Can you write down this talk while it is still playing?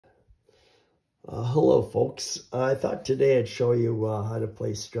Hello folks, I thought today I'd show you how to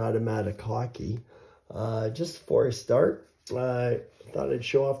play Strat-o-Matic Hockey. Just before I start, I thought I'd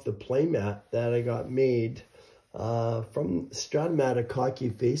show off the playmat that I got made from Strat-o-Matic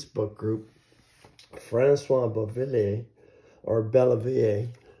Hockey Facebook group. Francois Belleville, or Belleville,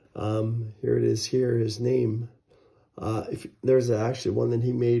 here it is here, his name. There's actually one that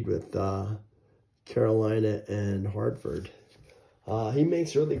he made with Carolina and Hartford. He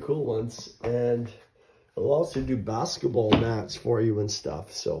makes really cool ones, and he'll also do basketball mats for you and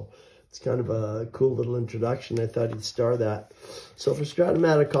stuff. So it's kind of a cool little introduction. I thought he'd star that. So for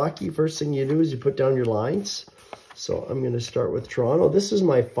Strat-o-Matic Hockey, first thing you do is you put down your lines. So I'm going to start with Toronto. This is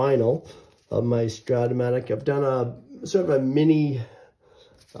my final of my Strat-o-Matic. I've done a sort of a mini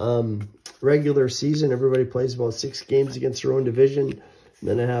regular season. Everybody plays about 6 games against their own division. And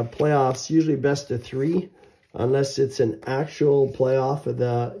then I have playoffs, usually best of 3. Unless it's an actual playoff of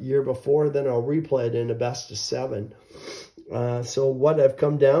the year before, then I'll replay it in a best of 7. So what I've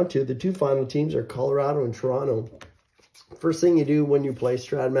come down to, the 2 final teams are Colorado and Toronto. First thing you do when you play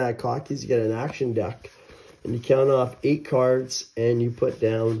Strat-o-Matic Hockey is you get an action deck. And you count off 8 cards and you put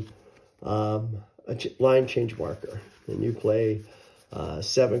down a line change marker. And you play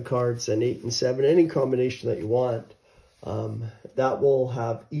 7 cards and 8 and 7, any combination that you want. That will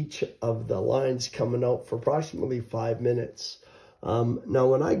have each of the lines coming out for approximately 5 minutes. Now,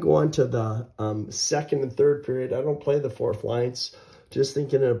 when I go on to the second and third period, I don't play the 4th lines. Just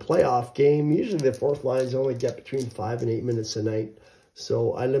thinking in a playoff game, usually the 4th lines only get between 5 and 8 minutes a night.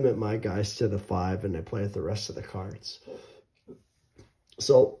 So I limit my guys to the 5 and I play with the rest of the cards.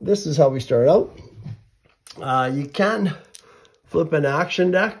 So this is how we start out. You can flip an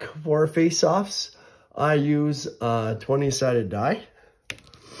action deck for face-offs. I use a 20-sided die.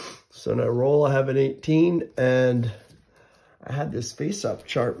 So when I roll, I have an 18, and I had this face-up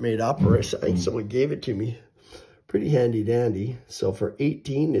chart made up, or I think someone gave it to me. Pretty handy-dandy. So for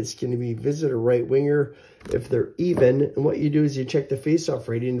 18, it's going to be visitor right winger if they're even. And what you do is you check the face-off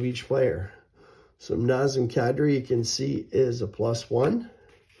rating of each player. So Nazem Kadri, you can see, is a +1.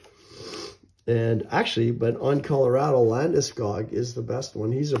 And actually, but on Colorado, Landeskog is the best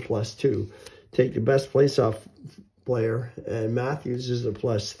one. He's a +2. Take the best place-off player, and Matthews is a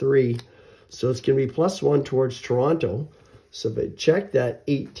 +3. So it's going to be +1 towards Toronto. So if I check that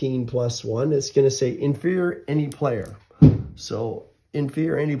 18 +1, it's going to say inferior any player. So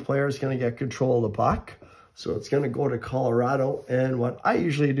inferior any player is going to get control of the puck. So it's going to go to Colorado. And what I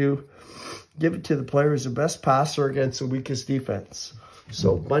usually do, give it to the player who's the best passer against the weakest defense.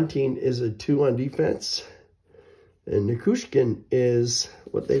 So Bunting is a 2 on defense. And Nikushkin is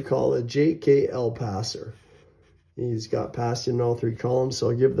what they call a JKL passer. He's got passing in all 3 columns, so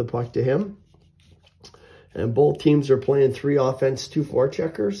I'll give the puck to him. And both teams are playing 3 offense, 2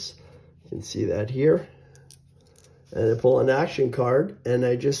 forecheckers. You can see that here. And I pull an action card, and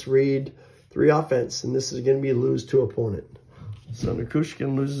I just read 3 offense, and this is going to be lose to opponent. So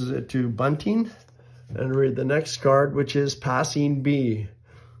Nikushkin loses it to Bunting. And read the next card, which is passing B.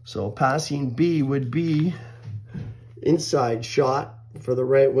 So passing B would be inside shot for the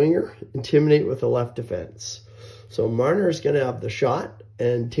right winger, intimidate with the left defense. So Marner is going to have the shot,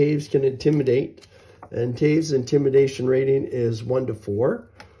 and Taves can intimidate. And Taves' intimidation rating is 1 to 4.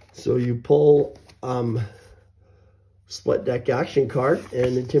 So you pull split deck action card,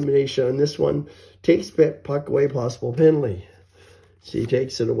 and intimidation on this one takes puck away, possible penalty. So he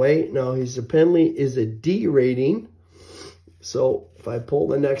takes it away. Now his penalty is a D rating. So if I pull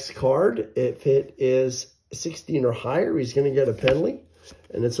the next card, if it is 16 or higher, he's going to get a penalty,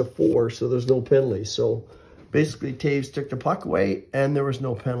 and it's a 4, so there's no penalty. So basically, Taves took the puck away, and there was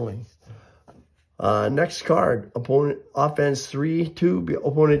no penalty. Next card, opponent offense 3, 2,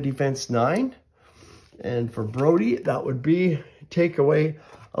 opponent defense 9. And for Brody, that would be take away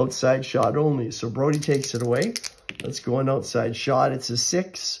outside shot only. So Brody takes it away. Let's go on outside shot. It's a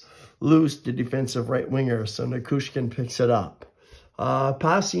 6, lose to defensive right winger. So Nikushkin picks it up.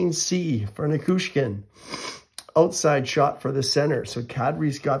 Passing C for Nikushkin. Outside shot for the center. So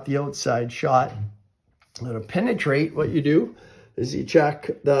Kadri's got the outside shot. Now to penetrate, what you do is you check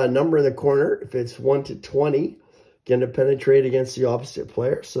the number in the corner. If it's 1 to 20, going to penetrate against the opposite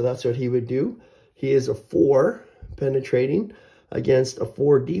player. So that's what he would do. He is a 4 penetrating against a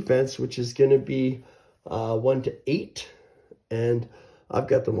 4 defense, which is going to be 1 to 8. And I've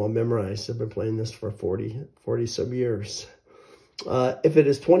got them all memorized. I've been playing this for 40 some years. If it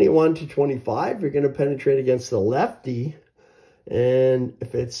is 21 to 25, you're going to penetrate against the lefty. And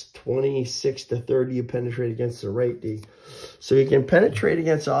if it's 26 to 30, you penetrate against the right D. So you can penetrate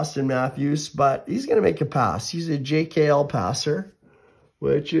against Austin Matthews, but he's going to make a pass. He's a JKL passer.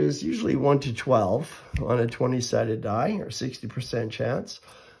 which is usually 1 to 12 on a 20-sided die, or 60% chance.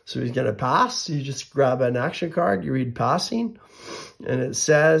 So he's going to pass. You just grab an action card, you read passing, and it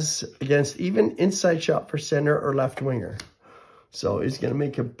says against even inside shot for center or left winger. So he's going to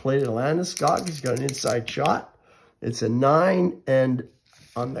make a play to Landeskog. He's got an inside shot. It's a 9, and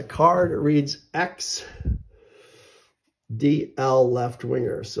on the card it reads X DL left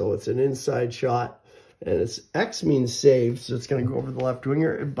winger. So it's an inside shot. And it's X means save, so it's going to go over the left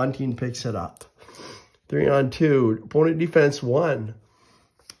winger, and Bunting picks it up. 3-on-2, opponent defense 1.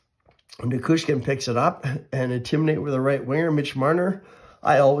 Nikushkin picks it up and intimidate with the right winger, Mitch Marner.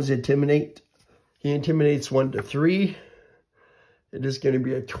 I always intimidate. He intimidates 1 to 3. It is going to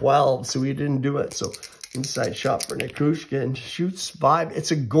be a 12, so he didn't do it. So inside shot for Nikushkin, shoots 5. It's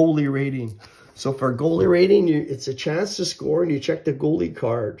a goalie rating. So for goalie rating, it's a chance to score, and you check the goalie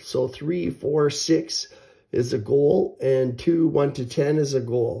card. So 3, 4, 6 is a goal, and 2, 1 to 10 is a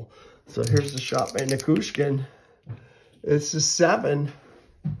goal. So here's the shot by Nikushkin. It's a 7,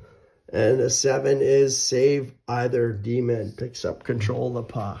 and a 7 is save either D-man, picks up control of the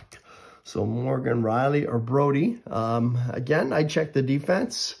puck. So Morgan Riley or Brody. Again, I check the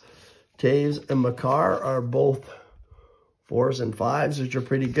defense. Taves and Makar are both 4s and 5s, which are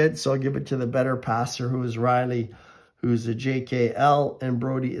pretty good. So I'll give it to the better passer, who is Riley, who's a JKL, and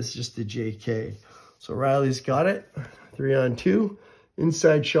Brody is just a JK. So Riley's got it. 3-on-2.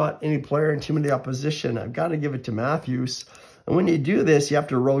 Inside shot, any player intimidate opposition. I've got to give it to Matthews. And when you do this, you have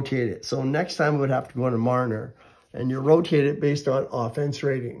to rotate it. So next time it would have to go to Marner. And you rotate it based on offense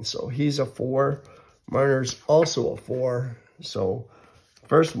rating. So he's a 4. Marner's also a 4. So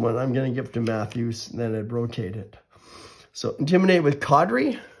first one I'm going to give to Matthews, and then I'd rotate it. So intimidate with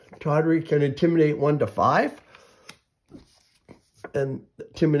Kadri. Kadri can intimidate 1 to 5. And the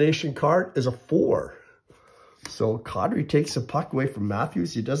intimidation card is a 4. So Kadri takes the puck away from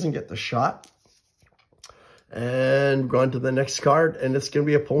Matthews. He doesn't get the shot. And go on to the next card. And it's going to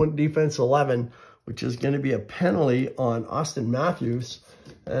be opponent defense 11, which is going to be a penalty on Austin Matthews.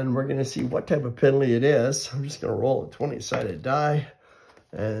 And we're going to see what type of penalty it is. I'm just going to roll a 20-sided die.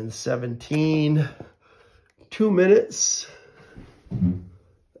 And 17... 2 minutes,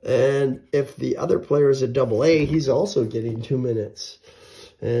 and if the other player is a AA, he's also getting 2 minutes,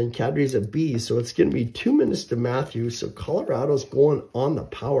 and Kadri's a B, so it's going to be 2 minutes to Matthews. So Colorado's going on the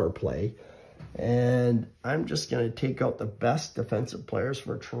power play, and I'm just going to take out the best defensive players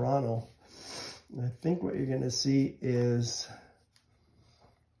for Toronto. And I think what you're going to see is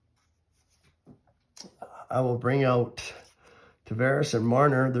I will bring out Tavares and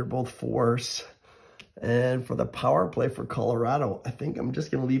Marner. They're both 4s. And for the power play for Colorado, I think I'm just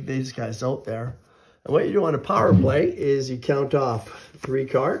going to leave these guys out there. And what you do on a power play is you count off 3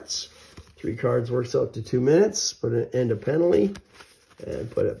 cards. 3 cards works out to 2 minutes. Put it in a penalty and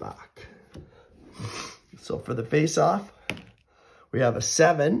put it back. So for the face-off, we have a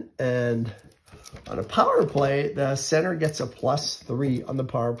 7. And on a power play, the center gets a +3 on the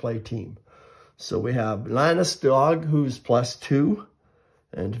power play team. So we have Landeskog, who's +2.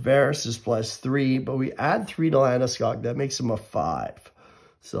 And Tavares is +3, but we add 3 to Landeskog. That makes him a 5.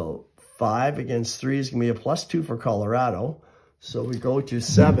 So 5 against 3 is going to be a +2 for Colorado. So we go to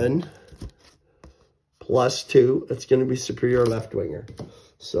 7 +2. It's going to be superior left winger.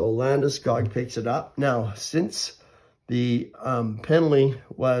 So Landeskog picks it up. Now, since the penalty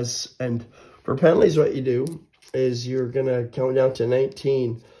was, and for penalties, what you do is you're going to count down to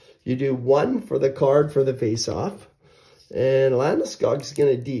 19. You do 1 for the card for the face-off. And Landeskog's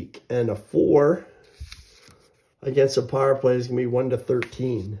going to deke. And a 4 against a power play is going to be 1 to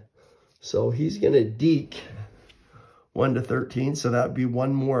 13. So he's going to deke 1 to 13. So that would be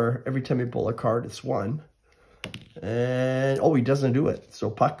 1 more. Every time you pull a card, it's 1. And, oh, he doesn't do it. So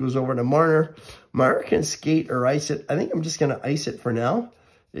puck goes over to Marner. Marner can skate or ice it. I think I'm just going to ice it for now.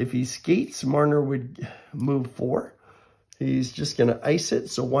 If he skates, Marner would move 4. He's just going to ice it.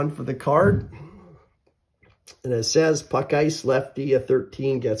 So 1 for the card. And it says puck ice, lefty, a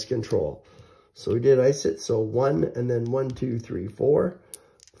 13 gets control. So we did ice it. So 1 and then 1, 2, 3, 4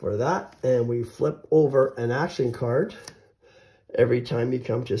 for that. And we flip over an action card. Every time you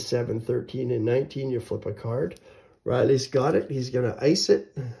come to 7, 13, and 19, you flip a card. Riley's got it. He's going to ice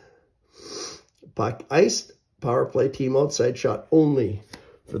it. Puck iced. Power play team outside shot only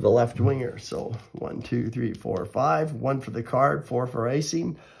for the left winger. So 1, 2, 3, 4, 5. 1 for the card, 4 for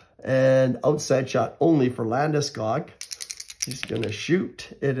icing. And outside shot only for Landeskog. He's going to shoot.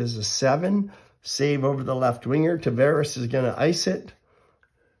 It is a 7. Save over the left winger. Tavares is going to ice it.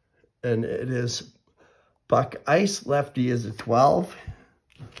 And it is puck ice. Lefty is a 12.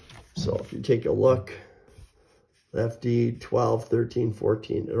 So if you take a look, Lefty, 12, 13,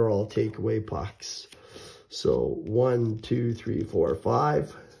 14. They're all takeaway pucks. So 1, 2, 3, 4,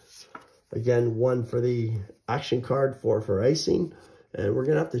 5. Again, 1 for the action card, 4 for icing. And we're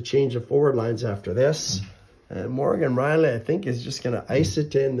going to have to change the forward lines after this. And Morgan Riley, I think, is just going to ice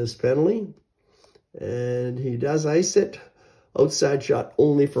it to end this penalty. And he does ice it. Outside shot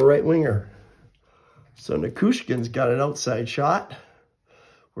only for right winger. So Nichushkin's got an outside shot.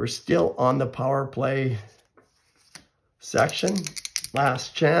 We're still on the power play section.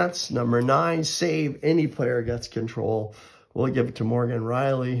 Last chance, number 9, save. Any player gets control. We'll give it to Morgan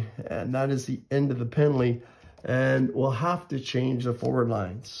Riley. And that is the end of the penalty. And we'll have to change the forward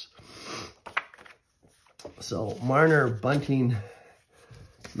lines. So Marner, Bunting,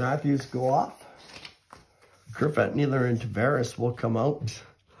 Matthews go off. Kerfoot, Nealer, and Tavares will come out.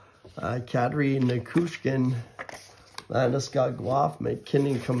 Kadri, Nichushkin, Landeskog go off.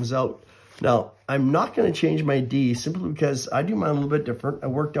 McKinnon comes out. Now, I'm not going to change my D simply because I do mine a little bit different. I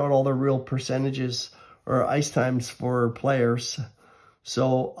worked out all the real percentages or ice times for players.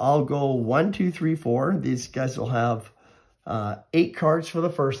 So I'll go 1, 2, 3, 4. These guys will have 8 cards for the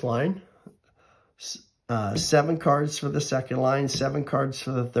first line, 7 cards for the second line, 7 cards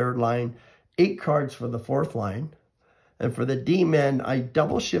for the third line, 8 cards for the fourth line. And for the D-men, I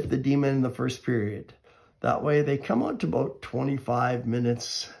double shift the D-men in the first period. That way they come out to about 25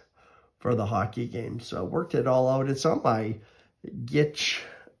 minutes for the hockey game. So I worked it all out. It's on my Gitch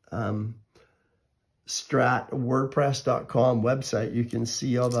Strat-WordPress.com website. You can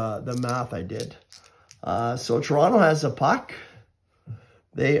see all the math I did. So Toronto has a puck.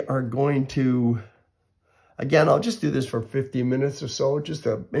 They are going to, again, I'll just do this for 15 minutes or so. Just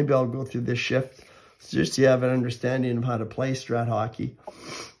to, maybe I'll go through this shift just so you have an understanding of how to play Strat hockey.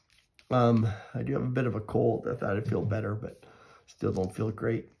 I do have a bit of a cold. I thought I'd feel better, but still don't feel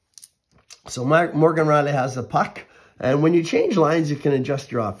great. So Morgan Riley has the puck. And when you change lines, you can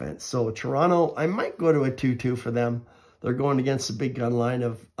adjust your offense. So Toronto, I might go to a 2-2 for them. They're going against the big gun line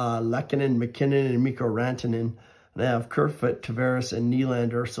of Lehkonen, McKinnon, and Mikko Rantanen. And I have Kerfoot, Tavares, and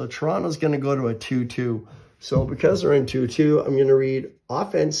Nylander. So Toronto's going to go to a 2-2. So because they're in 2-2, I'm going to read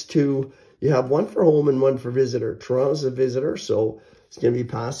offense 2. You have 1 for home and 1 for visitor. Toronto's a visitor, so it's going to be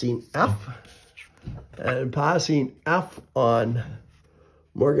passing F. And passing F on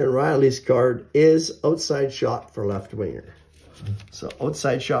Morgan Riley's card is outside shot for left winger. So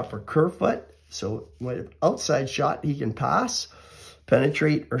outside shot for Kerfoot. So with outside shot, he can pass,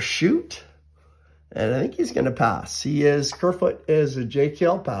 penetrate, or shoot. And I think he's going to pass. Kerfoot is a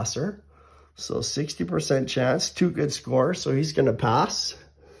JKL passer. So 60% chance, 2 good scores. So he's going to pass.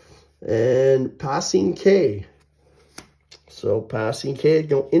 And passing K. So passing K,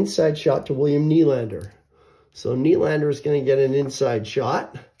 go inside shot to William Nylander. So Nylander is going to get an inside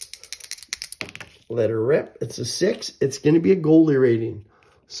shot. Let her rip. It's a 6. It's going to be a goalie rating.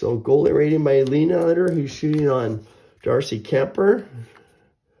 So goalie rating by Nylander, who's shooting on Darcy Kemper.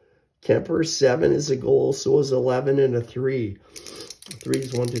 Kemper, 7 is a goal. So is 11 and a 3. 3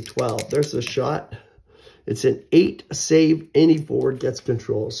 is 1 to 12. There's the shot. It's an 8 save. Any forward gets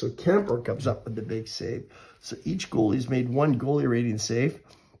control. So Kemper comes up with the big save. So each goalie's made 1 goalie rating save.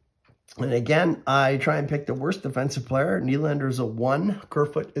 And again, I try and pick the worst defensive player. Nylander is a 1.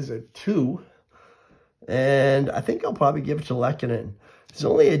 Kerfoot is a 2. And I think I'll probably give it to Lehkonen. It's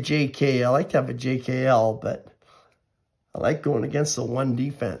only a JK. I like to have a JKL, but I like going against the 1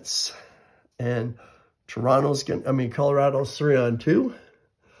 defense. And Colorado's 3-on-2.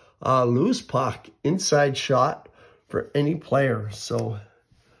 Loose puck, inside shot for any player. So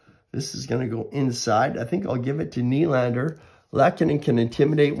this is going to go inside. I think I'll give it to Nylander. Lehkonen can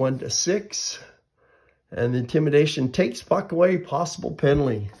intimidate 1 to 6. And the intimidation takes puck away, possible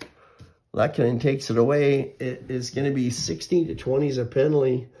penalty. Lehkonen takes it away. It is going to be 16 to 20 is a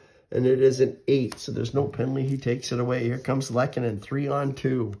penalty. And it is an 8, so there's no penalty. He takes it away. Here comes Lehkonen,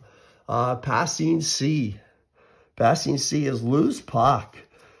 3-on-2. Passing C. Passing C is loose puck.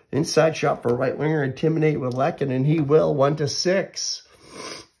 Inside shot for right winger, intimidate with Lehkonen. He will, 1 to 6.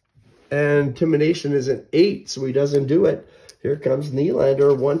 And intimidation is an 8, so he doesn't do it. Here comes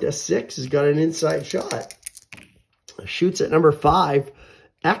Nylander, 1 to 6. He's got an inside shot. Shoots at number 5,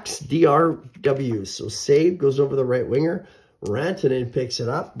 XDRW. So save, goes over the right winger. Rantanen picks it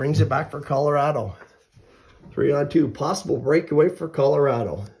up, brings it back for Colorado. 3-on-2, possible breakaway for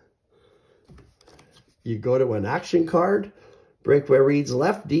Colorado. You go to an action card. Breakaway reads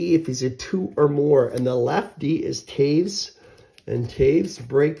left D if he's a 2 or more. And the left D is Taves. And Taves'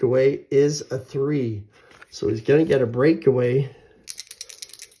 breakaway is a 3. So he's going to get a breakaway.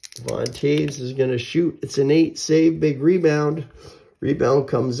 Von Taves is going to shoot. It's an 8, save, big rebound. Rebound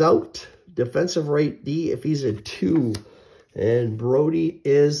comes out defensive right D if he's a 2. And Brody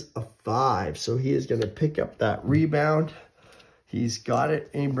is a 5. So he is going to pick up that rebound. He's got it,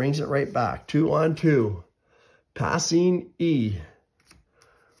 and he brings it right back. 2-on-2. Passing E.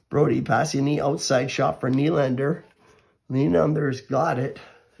 Brody passing the outside shot for Nylander. Nylander's got it.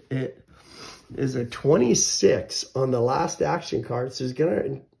 It is a 26 on the last action card. So he's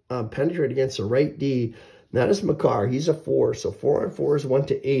going to penetrate against the right D. That is Makar. He's a 4. So 4-on-4 is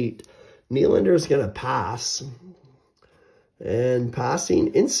 1-8. Nylander is going to pass. And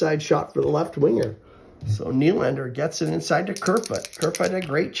passing inside shot for the left winger. So Nylander gets it inside to Kerfoot. Kerfoot a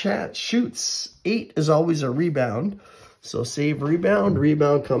great chance. Shoots. 8 is always a rebound. So save rebound.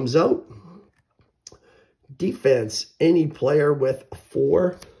 Rebound comes out. Defense. Any player with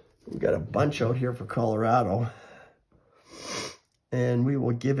 4. We've got a bunch out here for Colorado. And we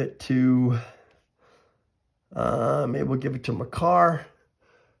will give it to... maybe we'll give it to Makar.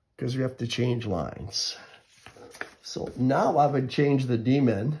 Because we have to change lines. So now I would change the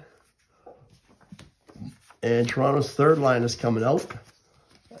D-men. And Toronto's third line is coming out.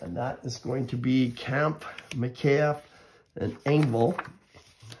 And that is going to be Camp, Mikheyev, and Engvall.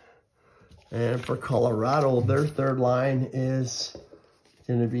 And for Colorado, their third line is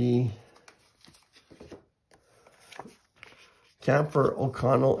going to be Camper,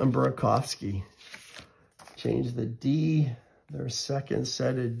 O'Connell, and Burakovsky. Change the D. Their second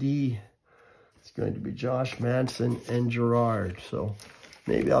set of D. It's going to be Josh Manson and Gerard. So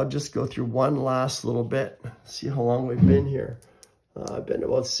maybe I'll just go through one last little bit. See how long we've been here. I've been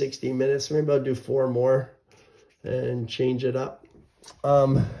about 60 minutes. Maybe I'll do 4 more and change it up.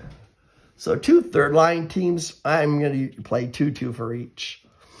 So 2 third line teams. I'm going to play 2-2 for each.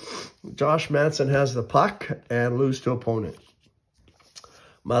 Josh Manson has the puck and lose to opponent.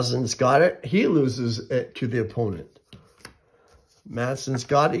 Muzzin's got it. He loses it to the opponent. Manson's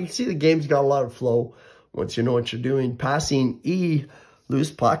got it. You see the game's got a lot of flow once you know what you're doing. Passing E,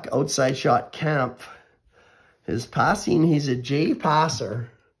 loose puck, outside shot, Camp. His passing, he's a J passer.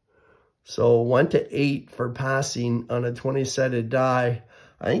 So 1-8 for passing on a 20-sided die.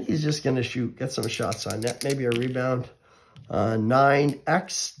 I think he's just going to shoot, get some shots on net, maybe a rebound. 9,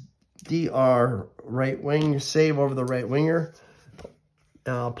 XDR, right wing, save over the right winger.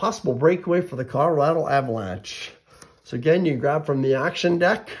 Possible breakaway for the Colorado Avalanche. So again, you grab from the action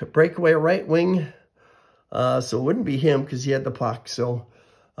deck, breakaway right wing. So it wouldn't be him because he had the puck. So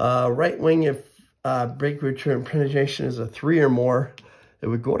right wing, if breakaway return penetration is a 3 or more, it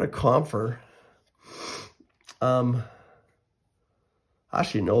would go to Comfer.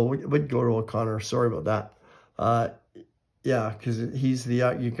 Actually, no, it would go to O'Connor. Sorry about that. Yeah, because he's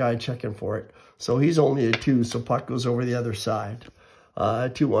the guy checking for it. So he's only a 2, so puck goes over the other side.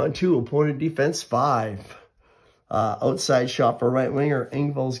 2-on-2, opponent defense 5. Outside shot for right winger.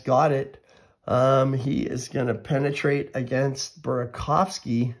 Engvall's got it. He is going to penetrate against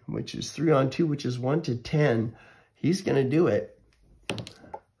Burakovsky, which is 3-on-2, which is 1-10. He's going to do it.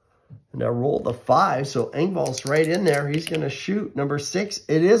 And I roll the 5, so Engvall's right in there. He's going to shoot. Number 6,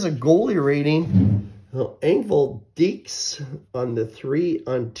 it is a goalie rating. So Engvall dekes on the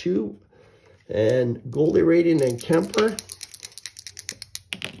 3-on-2. And goalie rating and Kemper.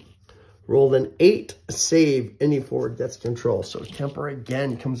 Rolled an 8, save. Any forward gets control. So Kemper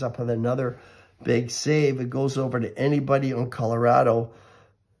again comes up with another big save. It goes over to anybody on Colorado.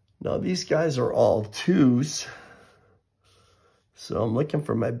 Now these guys are all 2s. So I'm looking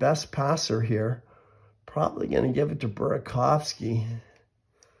for my best passer here. Probably going to give it to Burakovsky.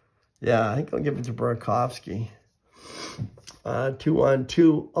 Yeah, I think I'll give it to Burakovsky.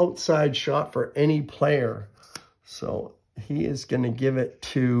 2-on-2, outside shot for any player. So he is going to give it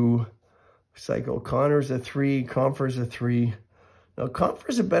to... Looks like O'Connor's a 3, Comfer's a 3. Now,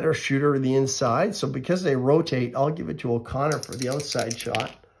 Comfer's a better shooter of the inside, so because they rotate, I'll give it to O'Connor for the outside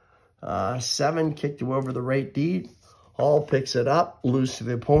shot. 7, kicked over the right D. Hall picks it up, lose to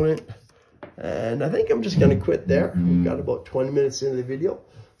the opponent. And I think I'm just going to quit there. We've got about 20 minutes into the video.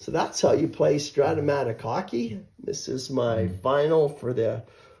 So that's how you play Strat-o-Matic Hockey. This is my final for the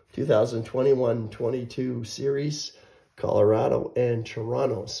 2021-22 series. Colorado and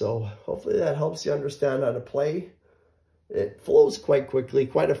Toronto. So hopefully that helps you understand how to play. It flows quite quickly,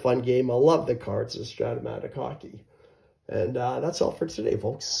 quite a fun game. I love the cards of Strat-o-Matic Hockey. And that's all for today,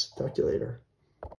 folks. Talk to you later.